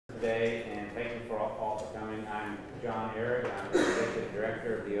today, and thank you for all for coming. I'm John Eric. I'm the Executive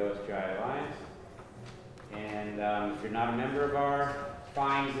Director of the OSGI Alliance. And if you're not a member of our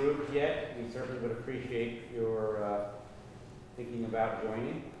fine group yet, we certainly would appreciate your thinking about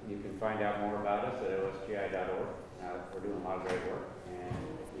joining. You can find out more about us at osgi.org. We're doing a lot of great work, and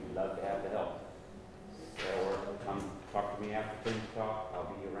we'd love to have the help. So come talk to me after Tim's talk. I'll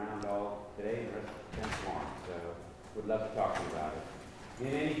be around all today and the rest of tomorrow. So would love to talk to you about it. In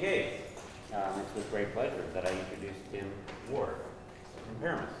any case, it's with great pleasure that I introduce Tim Ward from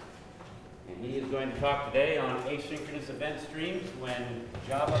Promise. And he is going to talk today on asynchronous event streams when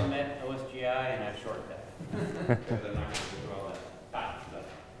Java met OSGI, and I've shortened that. Because I'm not going to do all that.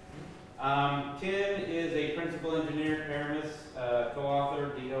 Tim is a principal engineer at Promise,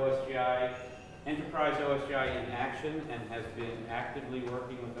 co-authored the OSGI, Enterprise OSGI in Action, and has been actively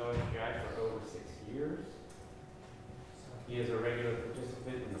working with OSGI for over 6 years. He is a regular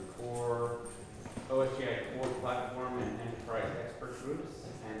participant in the core OSGI core platform and enterprise expert groups,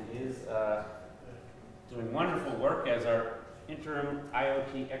 and is doing wonderful work as our interim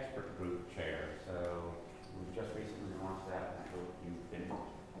IoT expert group chair. So we just recently launched that, and I hope you've been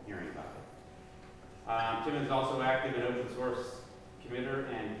hearing about it. Tim is also active in open source committer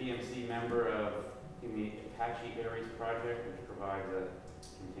and PMC member in the Apache Aries project, which provides a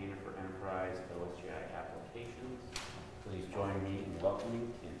container for enterprise OSGI applications. Please join me in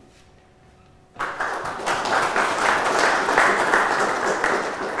welcoming Tim.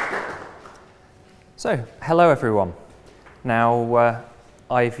 So, hello everyone. Now,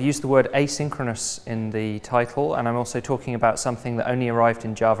 I've used the word asynchronous in the title, and I'm also talking about something that only arrived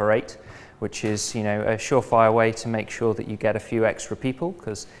in Java 8, which is, a surefire way to make sure that you get a few extra people,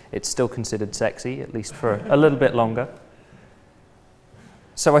 because it's still considered sexy, at least for a little bit longer.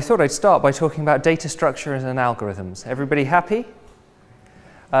 So I thought I'd start by talking about data structures and algorithms. Everybody happy?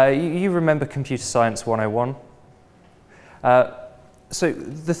 You remember Computer Science 101? So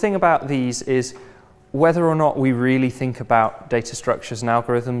the thing about these is, whether or not we really think about data structures and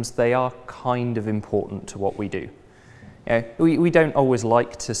algorithms, they are kind of important to what we do. We don't always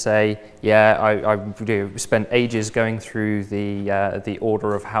like to say, yeah, I spent ages going through the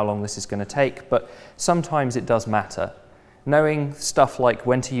order of how long this is going to take, but sometimes it does matter. Knowing stuff like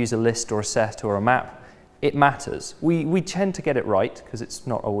when to use a list or a set or a map, it matters. We tend to get it right, because it's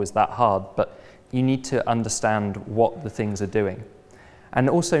not always that hard, but you need to understand what the things are doing. And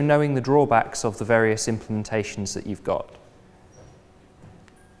also knowing the drawbacks of the various implementations that you've got.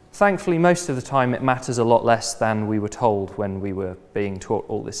 Thankfully, most of the time it matters a lot less than we were told when we were being taught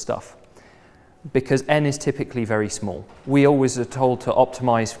all this stuff, because n is typically very small. We always are told to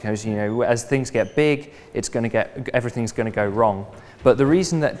optimize because, as things get big, everything's going to go wrong. But the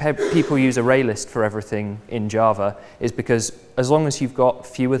reason that people use array list for everything in Java is because as long as you've got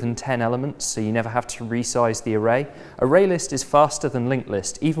fewer than 10 elements, so you never have to resize the array list is faster than linked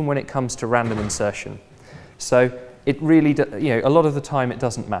list, even when it comes to random insertion. So it really, a lot of the time it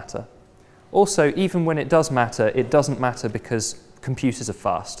doesn't matter. Also, even when it doesn't matter because computers are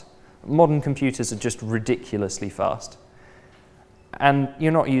fast. Modern computers are just ridiculously fast. And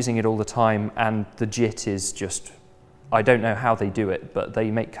you're not using it all the time, and the JIT is just, I don't know how they do it, but they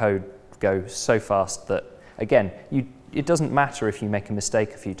make code go so fast that, again, it doesn't matter if you make a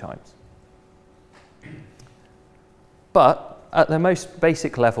mistake a few times. But at the most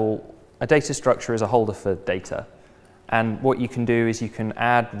basic level, a data structure is a holder for data. And what you can do is you can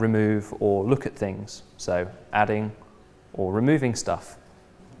add, remove, or look at things. So adding or removing stuff.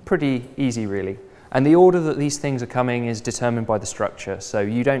 Pretty easy, really. And the order that these things are coming is determined by the structure. So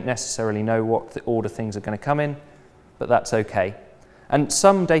you don't necessarily know what the order things are going to come in, but that's OK. And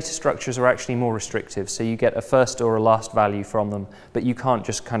some data structures are actually more restrictive. So you get a first or a last value from them, but you can't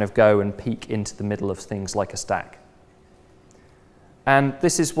just kind of go and peek into the middle of things like a stack. And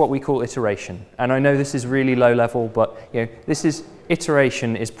this is what we call iteration. And I know this is really low level, but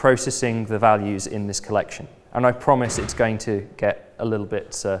iteration is processing the values in this collection. And I promise it's going to get a little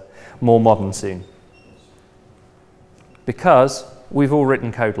bit more modern soon. Because we've all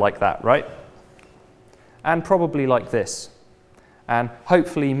written code like that, right? And probably like this. And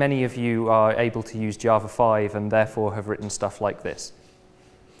hopefully many of you are able to use Java 5 and therefore have written stuff like this.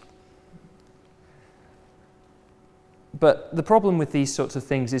 But the problem with these sorts of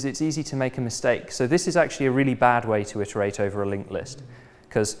things is it's easy to make a mistake. So this is actually a really bad way to iterate over a linked list,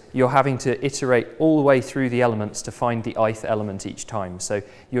 because you're having to iterate all the way through the elements to find the ith element each time. So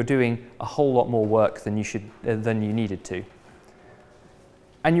you're doing a whole lot more work than you needed to.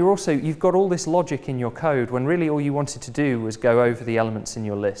 And you've got all this logic in your code when really all you wanted to do was go over the elements in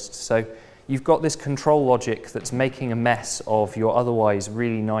your list. So you've got this control logic that's making a mess of your otherwise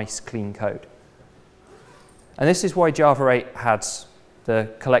really nice, clean code. And this is why Java 8 had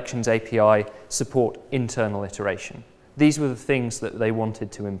the collections API support internal iteration. These were the things that they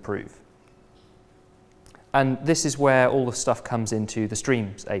wanted to improve. And this is where all the stuff comes into the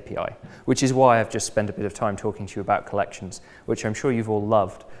Streams API, which is why I've just spent a bit of time talking to you about collections, which I'm sure you've all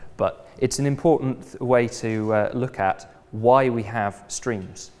loved. But it's an important way to look at why we have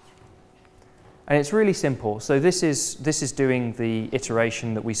streams. And it's really simple. So this is doing the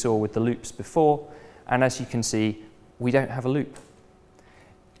iteration that we saw with the loops before. And as you can see, we don't have a loop.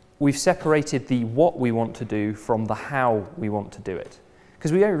 We've separated the what we want to do from the how we want to do it.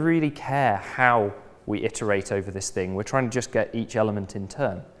 Because we don't really care how we iterate over this thing. We're trying to just get each element in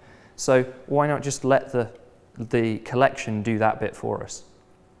turn. So why not just let the collection do that bit for us?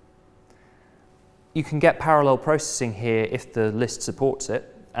 You can get parallel processing here if the list supports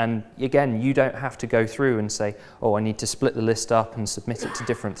it. And again, you don't have to go through and say, oh, I need to split the list up and submit it to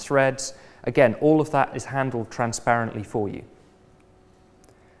different threads. Again, all of that is handled transparently for you.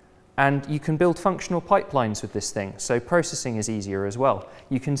 And you can build functional pipelines with this thing, so processing is easier as well.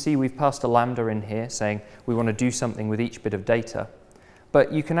 You can see we've passed a lambda in here saying we want to do something with each bit of data.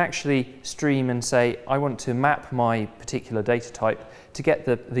 But you can actually stream and say, I want to map my particular data type to get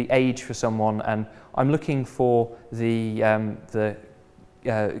the age for someone, and I'm looking for to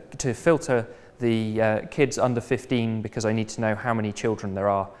filter the kids under 15 because I need to know how many children there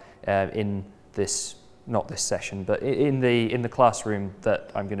are in this, not this session, but in the classroom that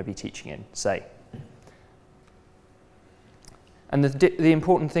I'm going to be teaching in, say. And the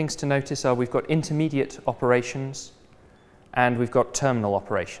important things to notice are we've got intermediate operations and we've got terminal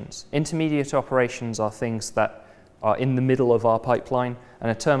operations. Intermediate operations are things that are in the middle of our pipeline,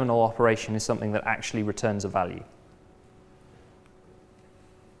 and a terminal operation is something that actually returns a value.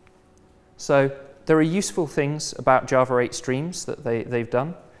 So there are useful things about Java 8 streams that they've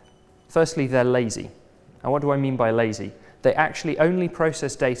done. Firstly, they're lazy. And what do I mean by lazy? They actually only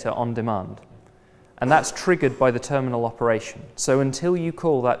process data on demand. And that's triggered by the terminal operation. So until you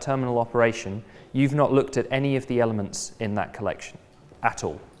call that terminal operation, you've not looked at any of the elements in that collection at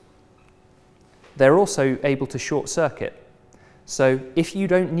all. They're also able to short circuit. So if you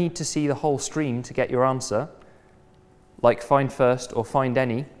don't need to see the whole stream to get your answer, like find first or find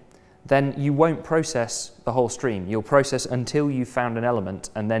any, then you won't process the whole stream. You'll process until you've found an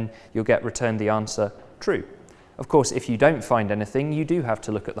element, and then you'll get returned the answer true. Of course, if you don't find anything, you do have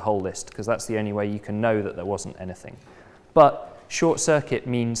to look at the whole list, because that's the only way you can know that there wasn't anything. But short circuit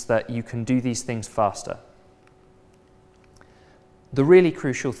means that you can do these things faster. The really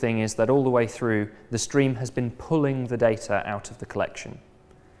crucial thing is that all the way through, the stream has been pulling the data out of the collection.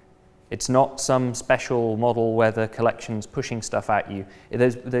 It's not some special model where the collection's pushing stuff at you.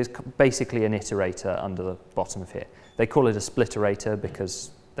 There's basically an iterator under the bottom of here. They call it a splitterator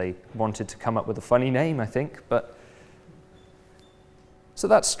because they wanted to come up with a funny name, I think. So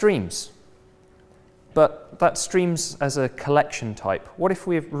that's streams. But that's streams as a collection type. What if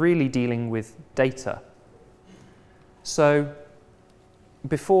we're really dealing with data? So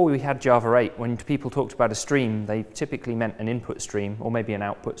before we had Java 8, when people talked about a stream, they typically meant an input stream or maybe an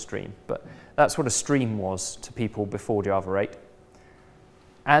output stream. But that's what a stream was to people before Java 8.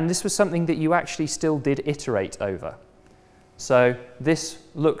 And this was something that you actually still did iterate over. So this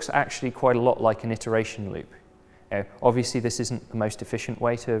looks actually quite a lot like an iteration loop. Obviously, this isn't the most efficient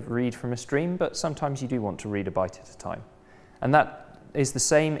way to read from a stream, but sometimes you do want to read a byte at a time. And that is the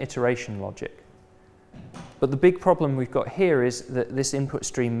same iteration logic. But the big problem we've got here is that this input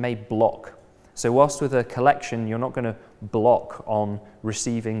stream may block. So whilst with a collection, you're not going to block on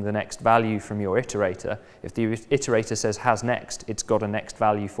receiving the next value from your iterator. If the iterator says has next, it's got a next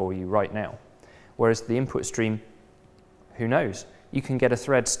value for you right now. Whereas the input stream, who knows? You can get a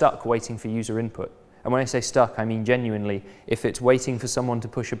thread stuck waiting for user input. And when I say stuck, I mean genuinely, if it's waiting for someone to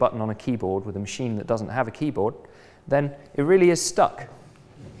push a button on a keyboard with a machine that doesn't have a keyboard, then it really is stuck.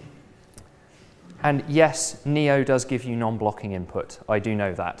 And yes, Neo does give you non-blocking input. I do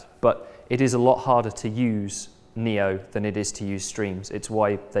know that. But it is a lot harder to use Neo than it is to use streams. It's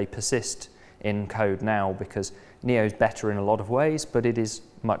why they persist in code now, because Neo is better in a lot of ways, but it is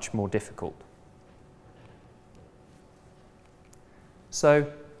much more difficult.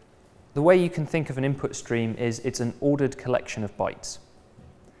 So the way you can think of an input stream is it's an ordered collection of bytes.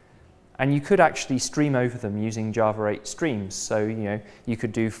 And you could actually stream over them using Java 8 streams. So you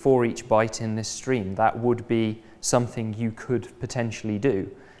could do for each byte in this stream. That would be something you could potentially do.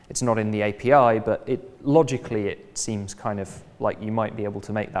 It's not in the API, but logically it seems kind of like you might be able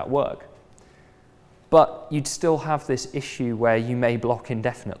to make that work. But you'd still have this issue where you may block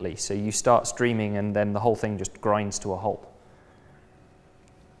indefinitely. So you start streaming and then the whole thing just grinds to a halt.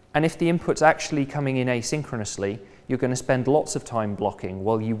 And if the input's actually coming in asynchronously, you're going to spend lots of time blocking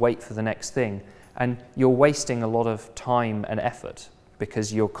while you wait for the next thing. And you're wasting a lot of time and effort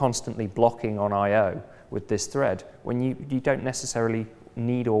because you're constantly blocking on I/O with this thread when you don't necessarily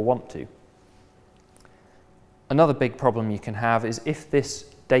need or want to. Another big problem you can have is if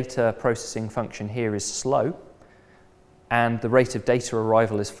this data processing function here is slow and the rate of data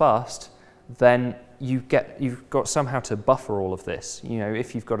arrival is fast, then you've got somehow to buffer all of this. You know,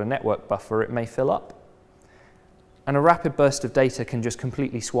 if you've got a network buffer, it may fill up. And a rapid burst of data can just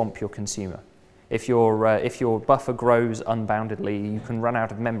completely swamp your consumer. If your buffer grows unboundedly, you can run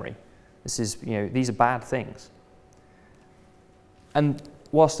out of memory. These are bad things. And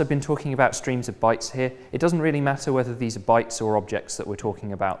whilst I've been talking about streams of bytes here, it doesn't really matter whether these are bytes or objects that we're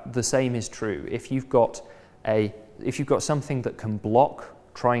talking about. The same is true. If you've got something that can block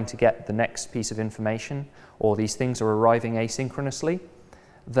trying to get the next piece of information, or these things are arriving asynchronously,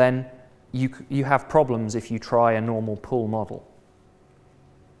 then you have problems if you try a normal pull model.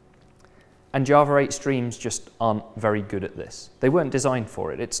 And Java 8 streams just aren't very good at this. They weren't designed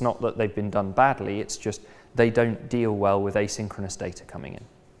for it. It's not that they've been done badly, it's just they don't deal well with asynchronous data coming in.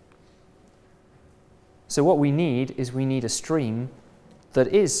 So what we need is a stream that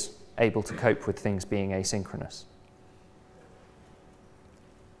is able to cope with things being asynchronous.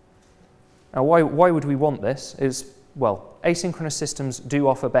 Now, why would we want this? Well, asynchronous systems do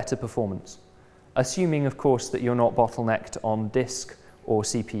offer better performance, assuming, of course, that you're not bottlenecked on disk or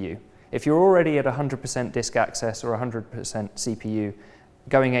CPU. If you're already at 100% disk access or 100% CPU,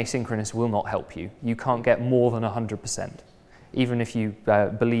 going asynchronous will not help you. You can't get more than 100%. Even if you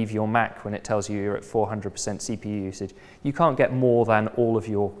believe your Mac when it tells you you're at 400% CPU usage, you can't get more than all of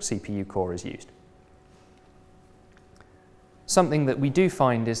your CPU core is used. Something that we do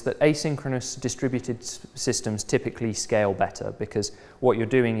find is that asynchronous distributed systems typically scale better because what you're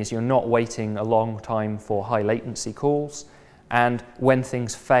doing is you're not waiting a long time for high latency calls, and when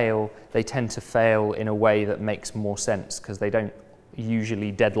things fail, they tend to fail in a way that makes more sense because they don't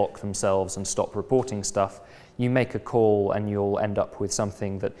usually deadlock themselves and stop reporting stuff. You make a call and you'll end up with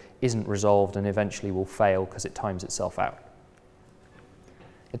something that isn't resolved and eventually will fail because it times itself out.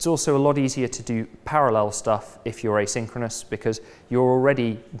 It's also a lot easier to do parallel stuff if you're asynchronous because you're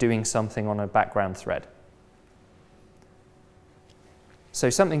already doing something on a background thread. So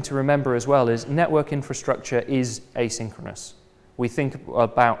something to remember as well is network infrastructure is asynchronous. We think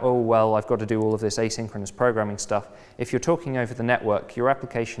about, oh, well, I've got to do all of this asynchronous programming stuff. If you're talking over the network, your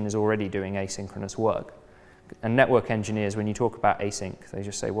application is already doing asynchronous work. And network engineers, when you talk about async, they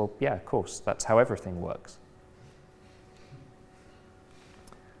just say, well, yeah, of course, that's how everything works.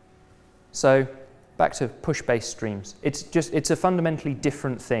 So back to push-based streams. It's a fundamentally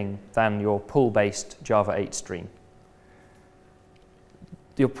different thing than your pull-based Java 8 stream.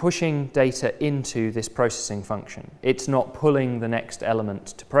 You're pushing data into this processing function. It's not pulling the next element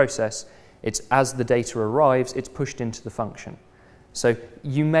to process. It's as the data arrives, it's pushed into the function. So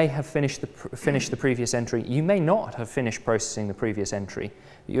you may have finished the previous entry. You may not have finished processing the previous entry,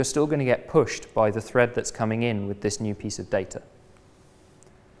 but you're still going to get pushed by the thread that's coming in with this new piece of data.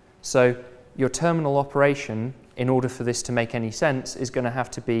 So your terminal operation, in order for this to make any sense, is going to have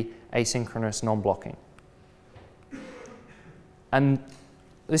to be asynchronous non-blocking. And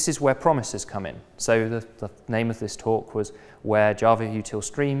this is where promises come in. So the name of this talk was where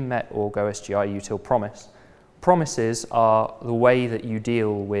java.util.stream met org.osgi.util.promise. Promises are the way that you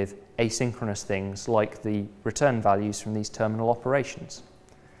deal with asynchronous things like the return values from these terminal operations.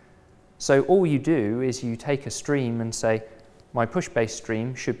 So all you do is you take a stream and say, my push-based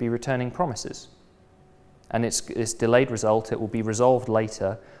stream should be returning promises. And it's this delayed result. It will be resolved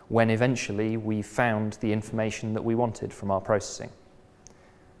later when eventually we've found the information that we wanted from our processing.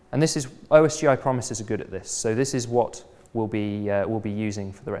 And this is, OSGI promises are good at this. So this is what we'll be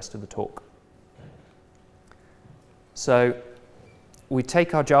using for the rest of the talk. So we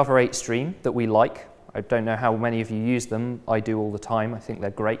take our Java 8 stream that we like. I don't know how many of you use them. I do all the time. I think they're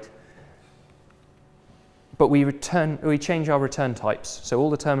great. But we change our return types. So all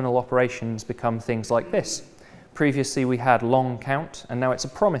the terminal operations become things like this. Previously we had long count, and now it's a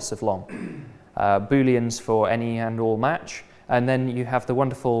promise of long. Booleans for any and all match. And then you have the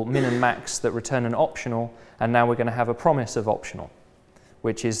wonderful min and max that return an optional, and now we're going to have a promise of optional,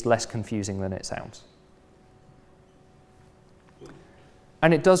 which is less confusing than it sounds.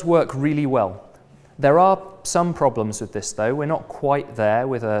 And it does work really well. There are some problems with this, though. We're not quite there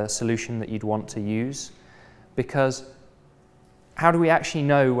with a solution that you'd want to use, because how do we actually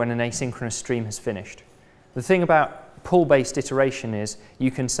know when an asynchronous stream has finished? The thing about pull-based iteration is you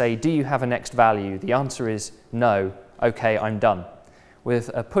can say, do you have a next value? The answer is no. Okay, I'm done.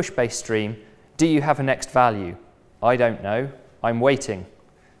 With a push-based stream, do you have a next value? I don't know. I'm waiting.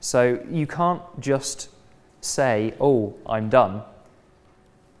 So you can't just say, oh, I'm done,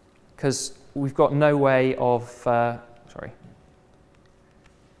 because we've got no way of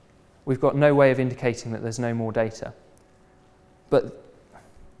indicating that there's no more data. But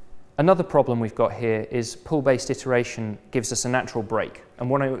another problem we've got here is pull-based iteration gives us a natural break. And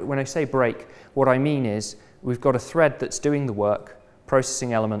when I say break, what I mean is we've got a thread that's doing the work,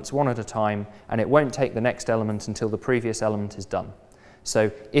 processing elements one at a time, and it won't take the next element until the previous element is done. So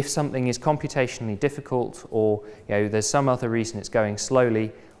if something is computationally difficult, or there's some other reason it's going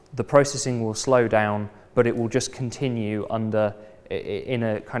slowly, the processing will slow down, but it will just continue in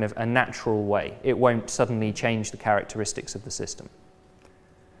a kind of a natural way. It won't suddenly change the characteristics of the system.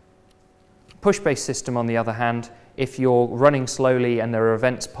 Push-based system, on the other hand, if you're running slowly and there are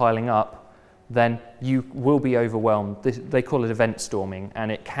events piling up, then you will be overwhelmed. They call it event storming,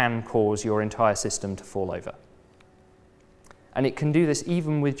 and it can cause your entire system to fall over. And it can do this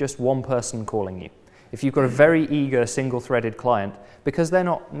even with just one person calling you. If you've got a very eager single-threaded client, because they're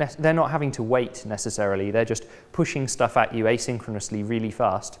not having to wait necessarily, they're just pushing stuff at you asynchronously really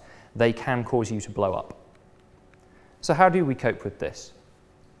fast, they can cause you to blow up. So how do we cope with this?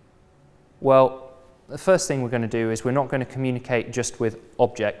 Well, the first thing we're going to do is we're not going to communicate just with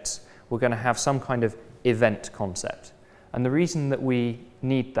objects. We're going to have some kind of event concept. And the reason that we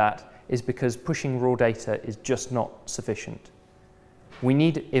need that is because pushing raw data is just not sufficient. We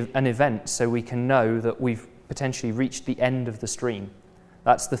need an event so we can know that we've potentially reached the end of the stream.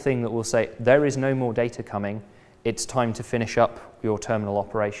 That's the thing that will say, there is no more data coming, it's time to finish up your terminal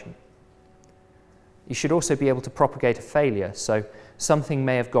operation. You should also be able to propagate a failure. So something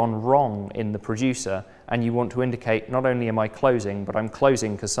may have gone wrong in the producer, and you want to indicate, not only am I closing, but I'm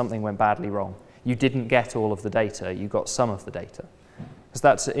closing because something went badly wrong. You didn't get all of the data, you got some of the data. Because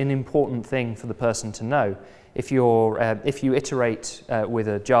that's an important thing for the person to know. If you iterate with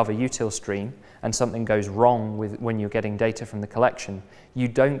a java.util.stream and something goes wrong when you're getting data from the collection, you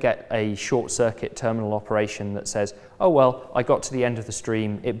don't get a short-circuit terminal operation that says, oh, well, I got to the end of the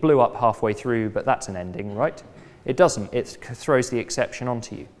stream, it blew up halfway through, but that's an ending, right? It doesn't. It throws the exception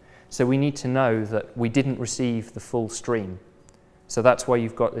onto you. So we need to know that we didn't receive the full stream. So that's why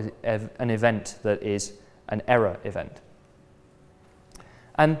you've got an event that is an error event.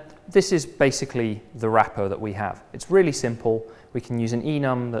 And this is basically the wrapper that we have. It's really simple. We can use an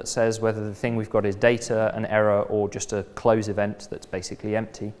enum that says whether the thing we've got is data, an error, or just a close event that's basically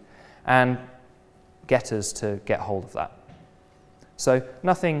empty, and getters to get hold of that. So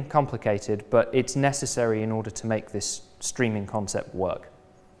nothing complicated, but it's necessary in order to make this streaming concept work.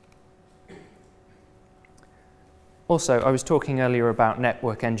 Also, I was talking earlier about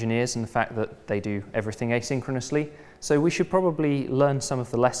network engineers and the fact that they do everything asynchronously. So we should probably learn some of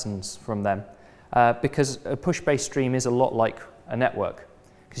the lessons from them, because a push-based stream is a lot like a network,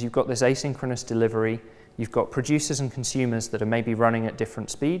 because you've got this asynchronous delivery, you've got producers and consumers that are maybe running at different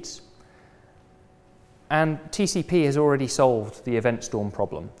speeds, and TCP has already solved the event storm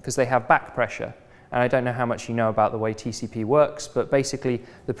problem because they have back pressure. And I don't know how much you know about the way TCP works, but basically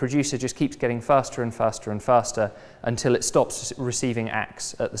the producer just keeps getting faster and faster and faster until it stops receiving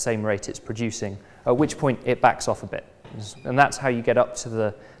ACKs at the same rate it's producing, at which point it backs off a bit. And that's how you get up to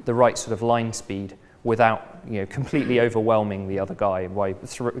the right sort of line speed without completely overwhelming the other guy by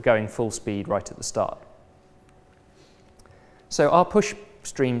going full speed right at the start. So our push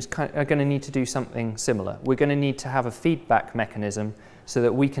streams are going to need to do something similar. We're going to need to have a feedback mechanism so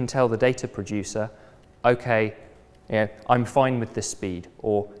that we can tell the data producer, okay, I'm fine with this speed,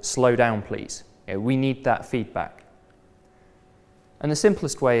 or slow down please. We need that feedback. And the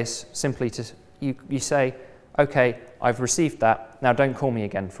simplest way is simply to, you say, okay, I've received that, now don't call me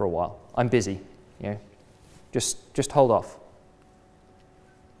again for a while. I'm busy, just hold off.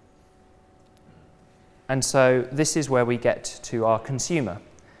 And so this is where we get to our consumer.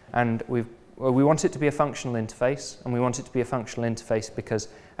 And we want it to be a functional interface, and we want it to be a functional interface because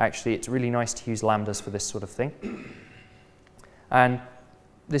actually it's really nice to use lambdas for this sort of thing. And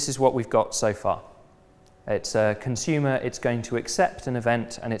this is what we've got so far. It's a consumer, it's going to accept an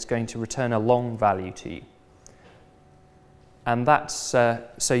event, and it's going to return a long value to you. And that's,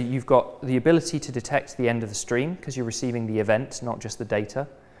 so you've got the ability to detect the end of the stream because you're receiving the event, not just the data.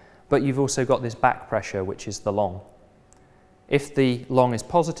 But you've also got this back pressure, which is the long. If the long is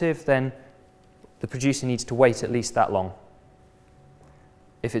positive, then the producer needs to wait at least that long.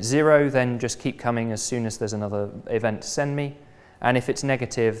 If it's 0, then just keep coming as soon as there's another event to send me. And if it's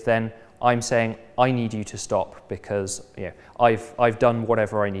negative, then I'm saying I need you to stop because I've done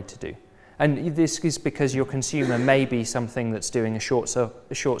whatever I need to do. And this is because your consumer may be something that's doing a short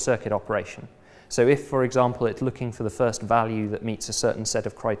circuit operation. So if, for example, it's looking for the first value that meets a certain set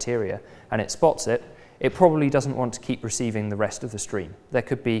of criteria and it spots it, it probably doesn't want to keep receiving the rest of the stream. There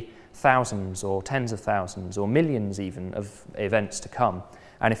could be thousands or tens of thousands or millions even of events to come.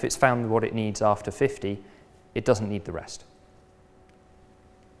 And if it's found what it needs after 50, it doesn't need the rest.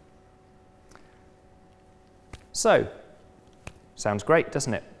 So, sounds great,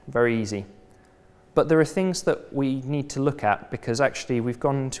 doesn't it? Very easy. But there are things that we need to look at because actually we've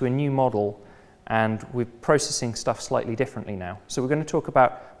gone into a new model and we're processing stuff slightly differently now. So we're going to talk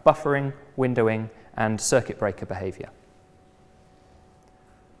about buffering, windowing, and circuit breaker behavior.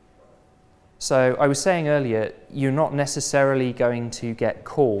 So I was saying earlier, you're not necessarily going to get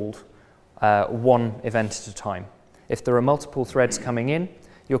called one event at a time. If there are multiple threads coming in,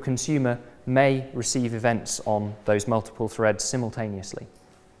 your consumer may receive events on those multiple threads simultaneously.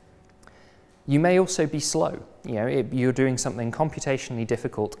 You may also be slow. You're doing something computationally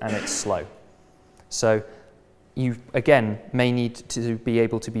difficult and it's slow. So you, again, may need to be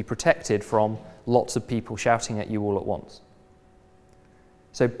able to be protected from lots of people shouting at you all at once.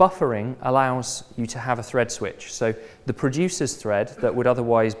 So buffering allows you to have a thread switch. So the producer's thread that would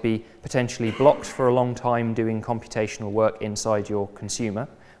otherwise be potentially blocked for a long time doing computational work inside your consumer,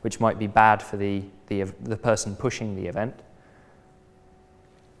 which might be bad for the person pushing the event.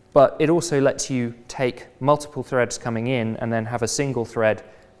 But it also lets you take multiple threads coming in and then have a single thread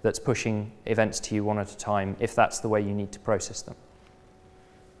that's pushing events to you one at a time if that's the way you need to process them.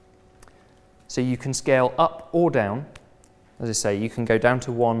 So you can scale up or down. As I say, you can go down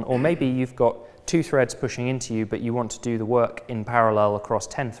to 1, or maybe you've got 2 threads pushing into you, but you want to do the work in parallel across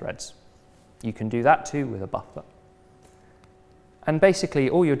 10 threads. You can do that too with a buffer. And basically,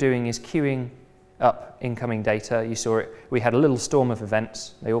 all you're doing is queuing up incoming data. You saw it. We had a little storm of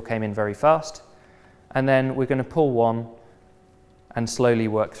events. They all came in very fast. And then we're going to pull one and slowly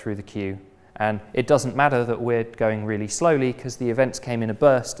work through the queue. And it doesn't matter that we're going really slowly because the events came in a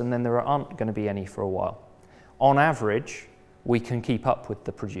burst and then there aren't going to be any for a while. On average, we can keep up with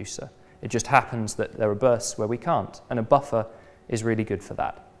the producer. It just happens that there are bursts where we can't, and a buffer is really good for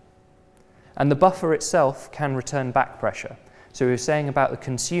that. And the buffer itself can return back pressure. So we were saying about the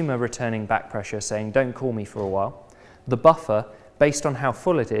consumer returning back pressure, saying don't call me for a while. The buffer, based on how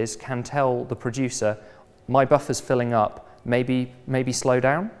full it is, can tell the producer, my buffer's filling up, maybe slow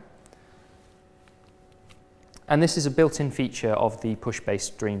down. And this is a built-in feature of the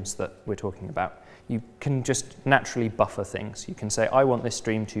push-based streams that we're talking about. You can just naturally buffer things. You can say, I want this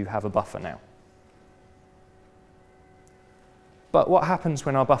stream to have a buffer now. But what happens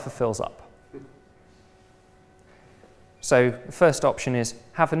when our buffer fills up? So the first option is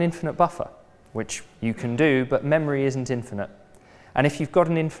have an infinite buffer, which you can do, but memory isn't infinite. And if you've got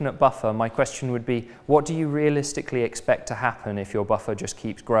an infinite buffer, my question would be, what do you realistically expect to happen if your buffer just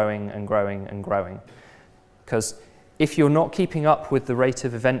keeps growing and growing and growing? Because if you're not keeping up with the rate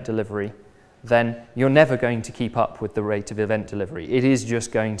of event delivery, then you're never going to keep up with the rate of event delivery. It is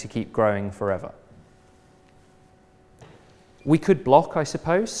just going to keep growing forever. We could block, I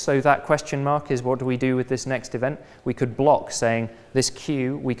suppose, so that question mark is what do we do with this next event? We could block saying this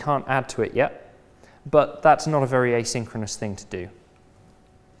queue, we can't add to it yet, but that's not a very asynchronous thing to do.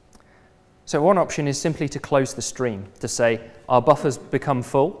 So one option is simply to close the stream, to say our buffer's become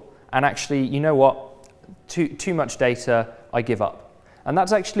full, and actually, you know what, too much data, I give up. And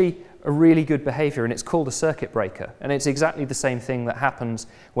that's actually a really good behavior, and it's called a circuit breaker. And it's exactly the same thing that happens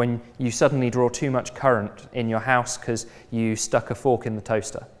when you suddenly draw too much current in your house because you stuck a fork in the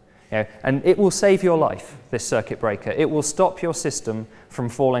toaster. And it will save your life, this circuit breaker. It will stop your system from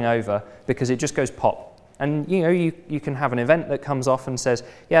falling over because it just goes pop. And you can have an event that comes off and says,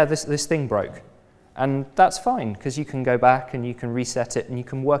 yeah, this thing broke. And that's fine, because you can go back and you can reset it and you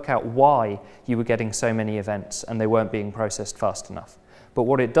can work out why you were getting so many events and they weren't being processed fast enough. But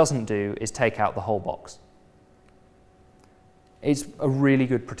what it doesn't do is take out the whole box. It's a really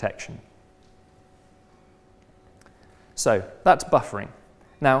good protection. So that's buffering.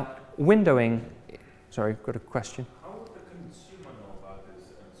 Now, windowing, sorry, got a question? How would the consumer know about this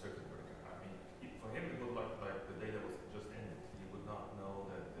circuit breaker? I mean, for him, it would look like the data was just ended. He would not know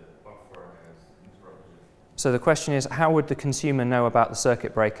that the buffer has interrupted. So the question is, how would the consumer know about the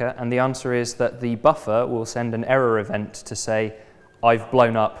circuit breaker? And the answer is that the buffer will send an error event to say, I've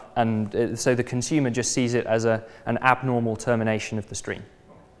blown up, and so the consumer just sees it as an abnormal termination of the stream.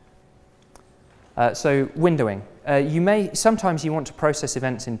 So windowing. Sometimes you want to process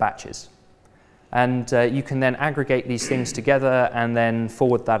events in batches. And you can then aggregate these things together and then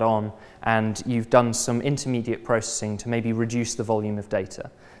forward that on, and you've done some intermediate processing to maybe reduce the volume of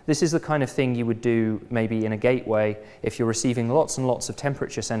data. This is the kind of thing you would do maybe in a gateway if you're receiving lots and lots of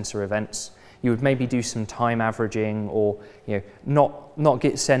temperature sensor events. You would maybe do some time averaging, or not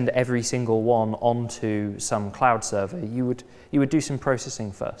send every single one onto some cloud server. You would do some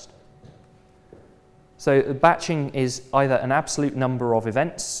processing first. So batching is either an absolute number of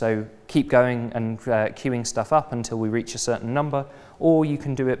events, so keep going and queuing stuff up until we reach a certain number, or you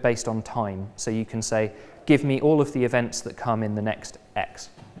can do it based on time. So you can say, give me all of the events that come in the next X.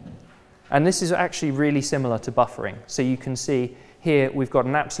 And this is actually really similar to buffering. So you can see here we've got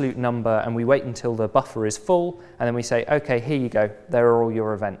an absolute number, and we wait until the buffer is full, and then we say, okay, here you go, there are all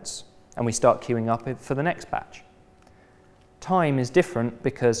your events. And we start queuing up for the next batch. Time is different,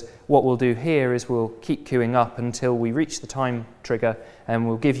 because what we'll do here is we'll keep queuing up until we reach the time trigger, and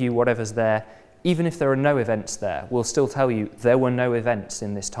we'll give you whatever's there. Even if there are no events there, we'll still tell you there were no events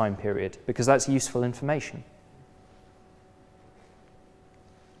in this time period, because that's useful information.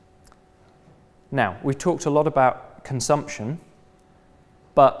 Now, we've talked a lot about consumption,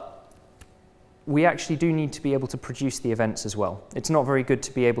 but we actually do need to be able to produce the events as well. It's not very good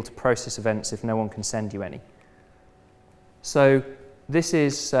to be able to process events if no one can send you any. So this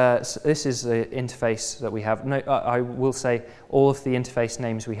is the interface that we have. No, I will say all of the interface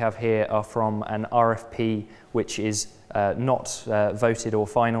names we have here are from an RFP, which is not voted or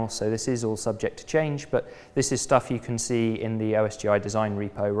final, so this is all subject to change, but this is stuff you can see in the OSGI design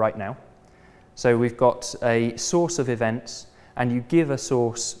repo right now. So we've got a source of events, and you give a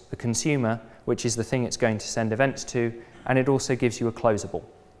source, the consumer, which is the thing it's going to send events to, and it also gives you a closable.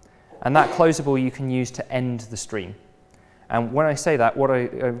 And that closable you can use to end the stream. And when I say that, what I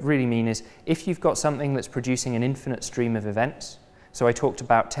really mean is if you've got something that's producing an infinite stream of events, so I talked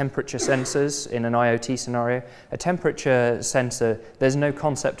about temperature sensors in an IoT scenario, a temperature sensor, there's no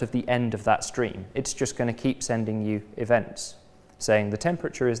concept of the end of that stream. It's just going to keep sending you events, saying the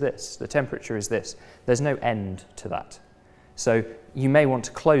temperature is this, the temperature is this. There's no end to that. So you may want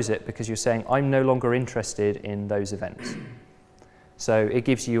to close it because you're saying, I'm no longer interested in those events. So it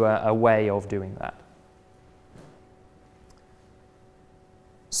gives you a way of doing that.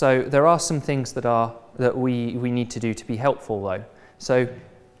 So there are some things that we need to do to be helpful, though. So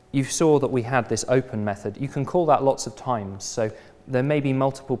you saw that we had this open method. You can call that lots of times. So there may be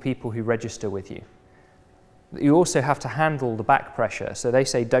multiple people who register with you. You also have to handle the back pressure. So they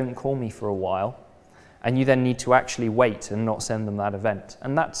say, don't call me for a while. And you then need to actually wait and not send them that event.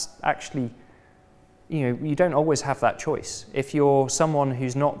 And that's actually, you don't always have that choice. If you're someone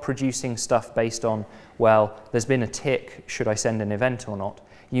who's not producing stuff based on, well, there's been a tick, should I send an event or not?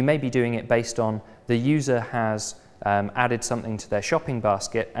 You may be doing it based on the user has added something to their shopping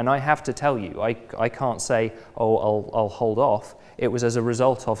basket, and I have to tell you, I can't say, oh, I'll hold off. It was as a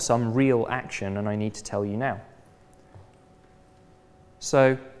result of some real action, and I need to tell you now.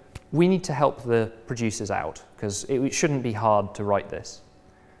 So we need to help the producers out, because it shouldn't be hard to write this.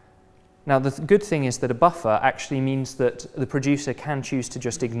 Now, the good thing is that a buffer actually means that the producer can choose to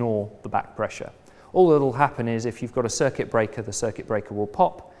just ignore the back pressure. All that will happen is if you've got a circuit breaker, the circuit breaker will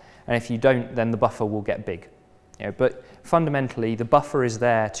pop, and if you don't, then the buffer will get big. But fundamentally, the buffer is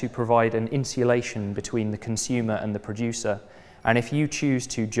there to provide an insulation between the consumer and the producer, and if you choose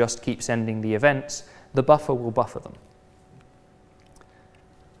to just keep sending the events, the buffer will buffer them.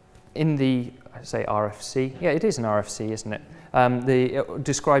 In the, I say RFC, yeah, it is an RFC, isn't it? It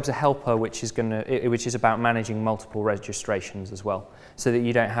describes a helper which is about managing multiple registrations as well, so that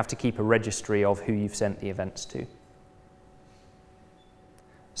you don't have to keep a registry of who you've sent the events to.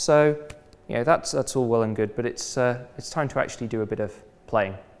 So, that's all well and good, but it's time to actually do a bit of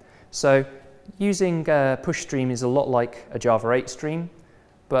playing. So, using push stream is a lot like a Java 8 stream,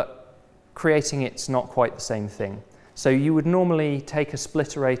 but creating it's not quite the same thing. So you would normally take a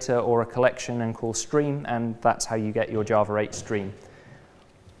splitterator or a collection and call stream, and that's how you get your Java 8 stream.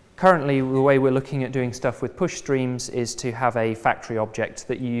 Currently, the way we're looking at doing stuff with push streams is to have a factory object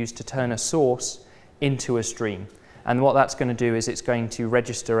that you use to turn a source into a stream. And what that's going to do is it's going to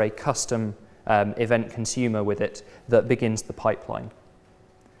register a custom event consumer with it that begins the pipeline.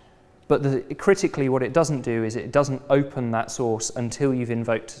 But critically, what it doesn't do is it doesn't open that source until you've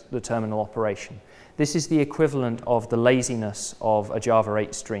invoked the terminal operation. This is the equivalent of the laziness of a Java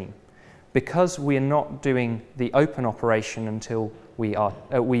 8 stream. Because we're not doing the open operation until we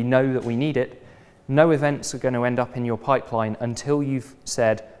know that we need it, no events are going to end up in your pipeline until you've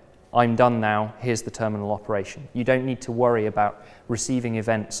said, I'm done now, here's the terminal operation. You don't need to worry about receiving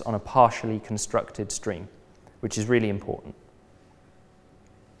events on a partially constructed stream, which is really important.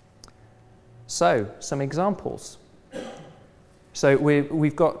 So, some examples. So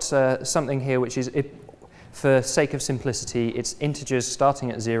we've got something here which is, for sake of simplicity, it's integers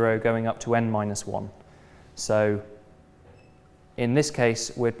starting at 0 going up to n minus 1. So in this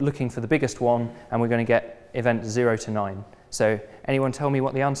case, we're looking for the biggest one, and we're going to get event 0 to 9. So anyone tell me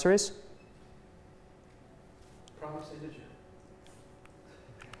what the answer is? Promise integer.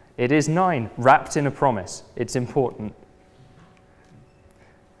 It is 9, wrapped in a promise. It's important.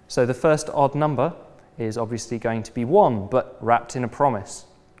 So the first odd number is obviously going to be 1, but wrapped in a promise.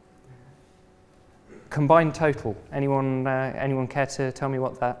 Combined total. Anyone care to tell me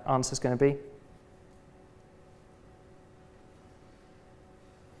what that answer is going to be?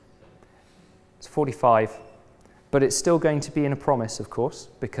 It's 45, but it's still going to be in a promise, of course,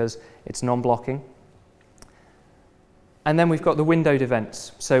 because it's non-blocking. And then we've got the windowed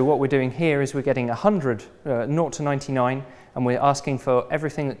events. So what we're doing here is we're getting 100, 0 to 99, and we're asking for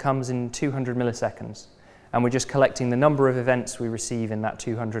everything that comes in 200 milliseconds. And we're just collecting the number of events we receive in that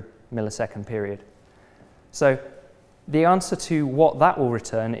 200 millisecond period. So the answer to what that will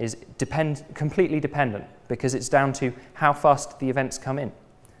return is completely dependent, because it's down to how fast the events come in.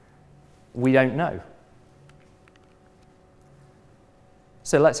 We don't know.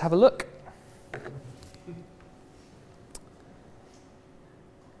 So let's have a look.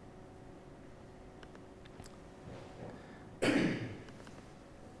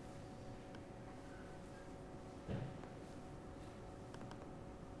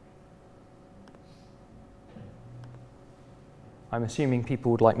 I'm assuming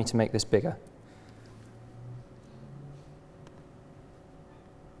people would like me to make this bigger.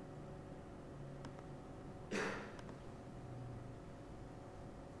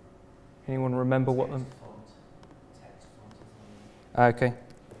 Anyone remember what them? Text font. Okay.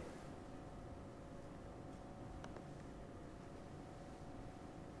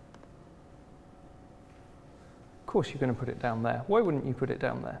 Of course you're going to put it down there. Why wouldn't you put it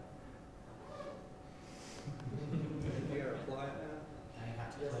down there?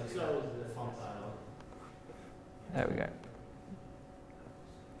 There we go.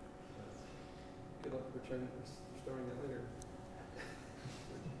 Good luck restoring that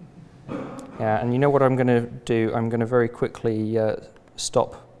later. Yeah, and you know what I'm going to do? I'm going to very quickly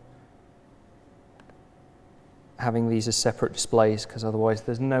stop having these as separate displays, because otherwise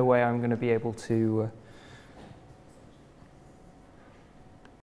there's no way I'm going to be able to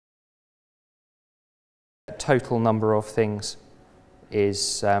total number of things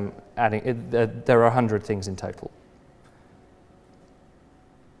is adding, there are 100 things in total.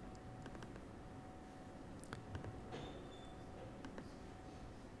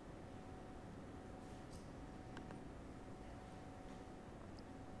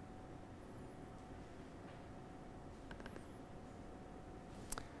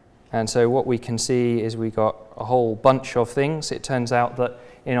 And so what we can see is we got a whole bunch of things. It turns out that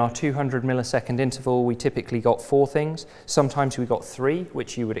in our 200 millisecond interval, we typically got 4 things. Sometimes we got 3,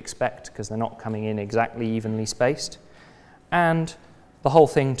 which you would expect because they're not coming in exactly evenly spaced. And the whole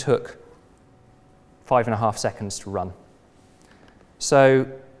thing took 5.5 seconds to run. So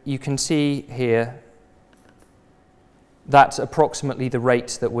you can see here that's approximately the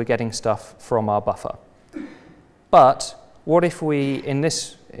rate that we're getting stuff from our buffer. But what if we, in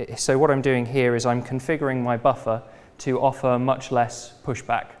this, so what I'm doing here is I'm configuring my buffer to offer much less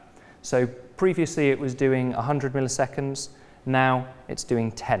pushback. So previously it was doing 100 milliseconds, now it's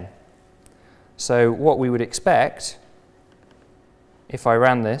doing 10. So what we would expect, if I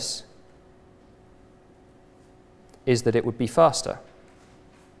ran this, is that it would be faster.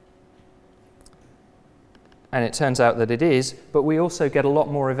 And it turns out that it is, but we also get a lot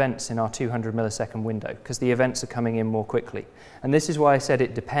more events in our 200 millisecond window because the events are coming in more quickly. And this is why I said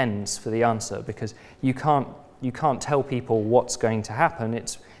it depends for the answer, because you can't tell people what's going to happen.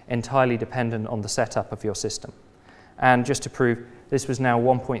 It's entirely dependent on the setup of your system. And just to prove, this was now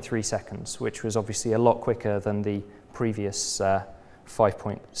 1.3 seconds, which was obviously a lot quicker than the previous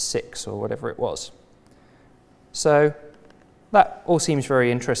 5.6 or whatever it was. So that all seems very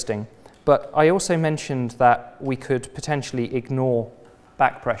interesting. But I also mentioned that we could potentially ignore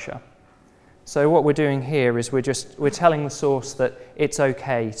back pressure. So what we're doing here is we're telling the source that it's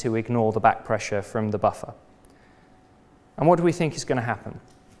okay to ignore the back pressure from the buffer. And what do we think is going to happen?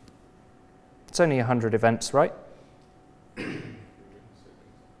 It's only 100 events, right?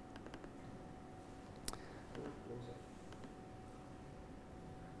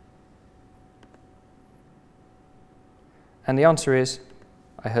 And the answer is,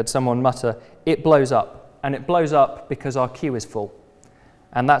 I heard someone mutter, it blows up. And it blows up because our queue is full.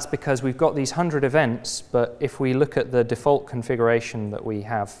 And that's because we've got these 100 events, but if we look at the default configuration that we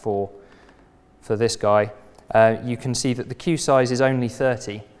have for for this guy, you can see that the queue size is only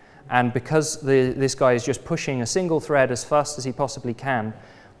 30. And because this guy is just pushing a single thread as fast as he possibly can,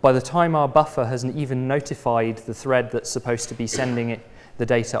 by the time our buffer hasn't even notified the thread that's supposed to be sending it the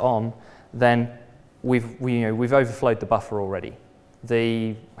data on, then we've overflowed the buffer already.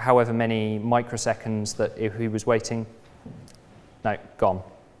 The however many microseconds that he was waiting, no, gone.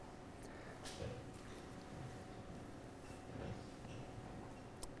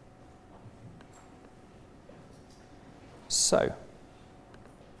 So,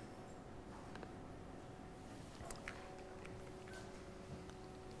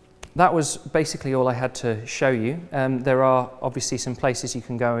 that was basically all I had to show you. There are obviously some places you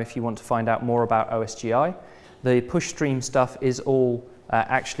can go if you want to find out more about OSGI. The push stream stuff is all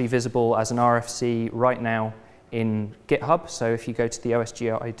actually visible as an RFC right now in GitHub. So if you go to the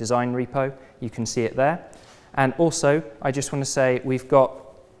OSGI design repo, you can see it there. And also, I just want to say we've got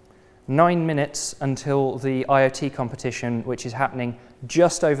 9 minutes until the IoT competition, which is happening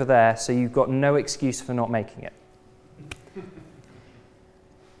just over there, so you've got no excuse for not making it.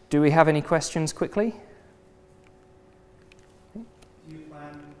 Do we have any questions quickly? Do you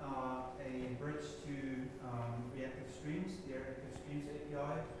plan a bridge to reactive streams, the reactive streams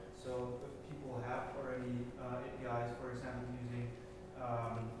API? So if people have already APIs, for example, using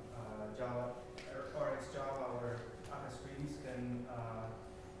Java or Java or Akka streams can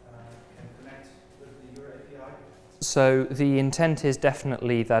connect with your API? So the intent is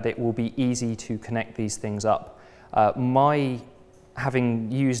definitely that it will be easy to connect these things up. Having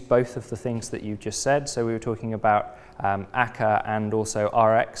used both of the things that you've just said, so we were talking about Akka and also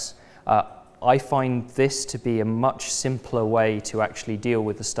RX, I find this to be a much simpler way to actually deal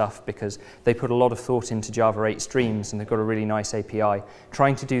with the stuff because they put a lot of thought into Java 8 streams and they've got a really nice API.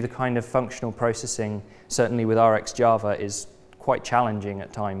 Trying to do the kind of functional processing, certainly with RX Java, is quite challenging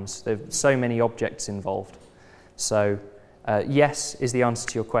at times. There are so many objects involved. So yes is the answer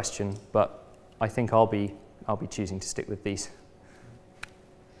to your question, but I think I'll be choosing to stick with these.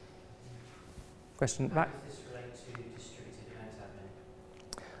 Question back? How does this relate to distributed event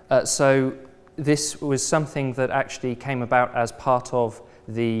admin? So this was something that actually came about as part of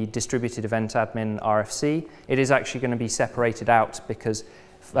the distributed event admin RFC. It is actually going to be separated out because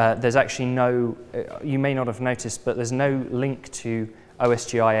there's actually no, you may not have noticed, but there's no link to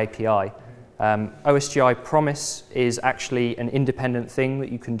OSGI API. OSGI.promise is actually an independent thing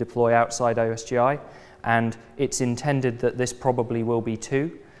that you can deploy outside OSGI, and it's intended that this probably will be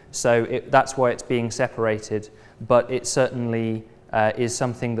too. So that's why it's being separated, but it certainly is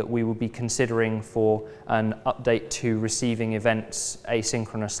something that we will be considering for an update to receiving events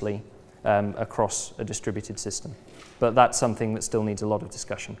asynchronously across a distributed system. But that's something that still needs a lot of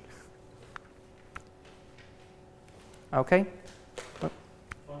discussion. Okay?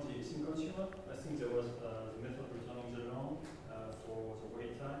 On the Async consumer, I think there was the method returning the norm for the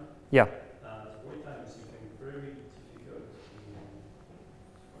wait time. Yeah. The wait time is something very difficult to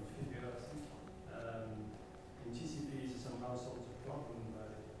configure, I think. In TCP, it somehow solves the problem by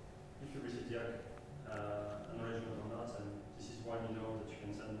if you receive the acknowledgement or not, and this is when you know that you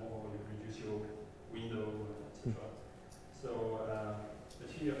can send more, you reduce your window, etc. So, but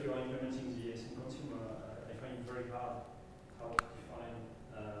here, if you are implementing the Async consumer, I find it very hard how to define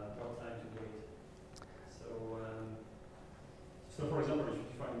what time to wait. So, so for example, if you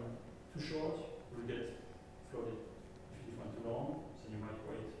define too short, you will get flooded. If you define too long, then you might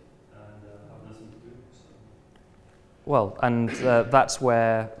wait and have nothing to do. So. Well, and that's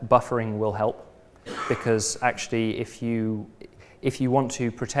where buffering will help, because actually if you want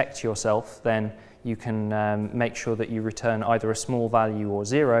to protect yourself, then you can make sure that you return either a small value or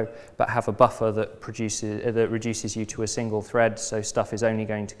 0, but have a buffer that reduces you to a single thread, so stuff is only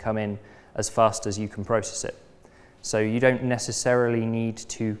going to come in as fast as you can process it. So you don't necessarily need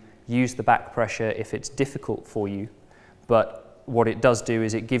to use the back pressure if it's difficult for you, but what it does do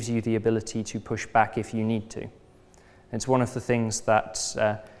is it gives you the ability to push back if you need to. It's one of the things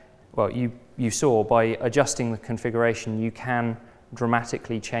that, well, you saw by adjusting the configuration, you can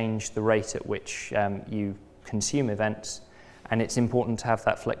dramatically change the rate at which you consume events, and it's important to have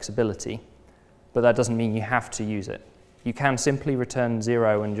that flexibility, but that doesn't mean you have to use it. You can simply return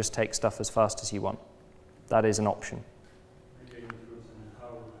 0 and just take stuff as fast as you want. That is an option.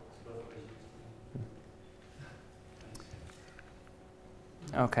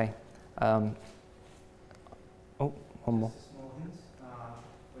 Okay. Oh, one more. Just a small hint.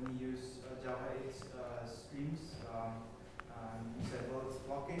 When you use Java 8 streams, you said, well, it's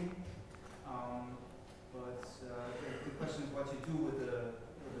blocking, but the question is what you do with the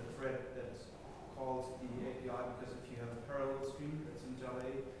thread that calls the API, because if you have a parallel stream that's in Java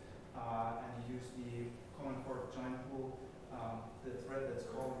 8, and you use the common for join pool, the thread that's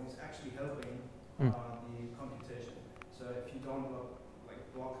calling is actually helping the computation. So if you don't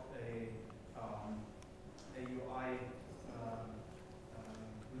block a UI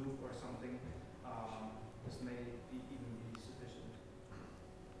loop or something, this may even be sufficient.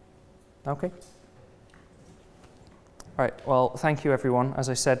 Okay. All right, well, thank you, everyone. As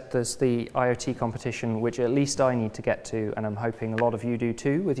I said, there's the IoT competition, which at least I need to get to, and I'm hoping a lot of you do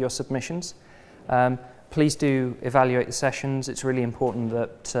too with your submissions. Please do evaluate the sessions. It's really important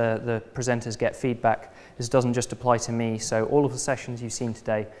that the presenters get feedback. This doesn't just apply to me, so all of the sessions you've seen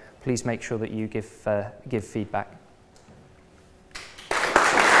today, please make sure that you give feedback.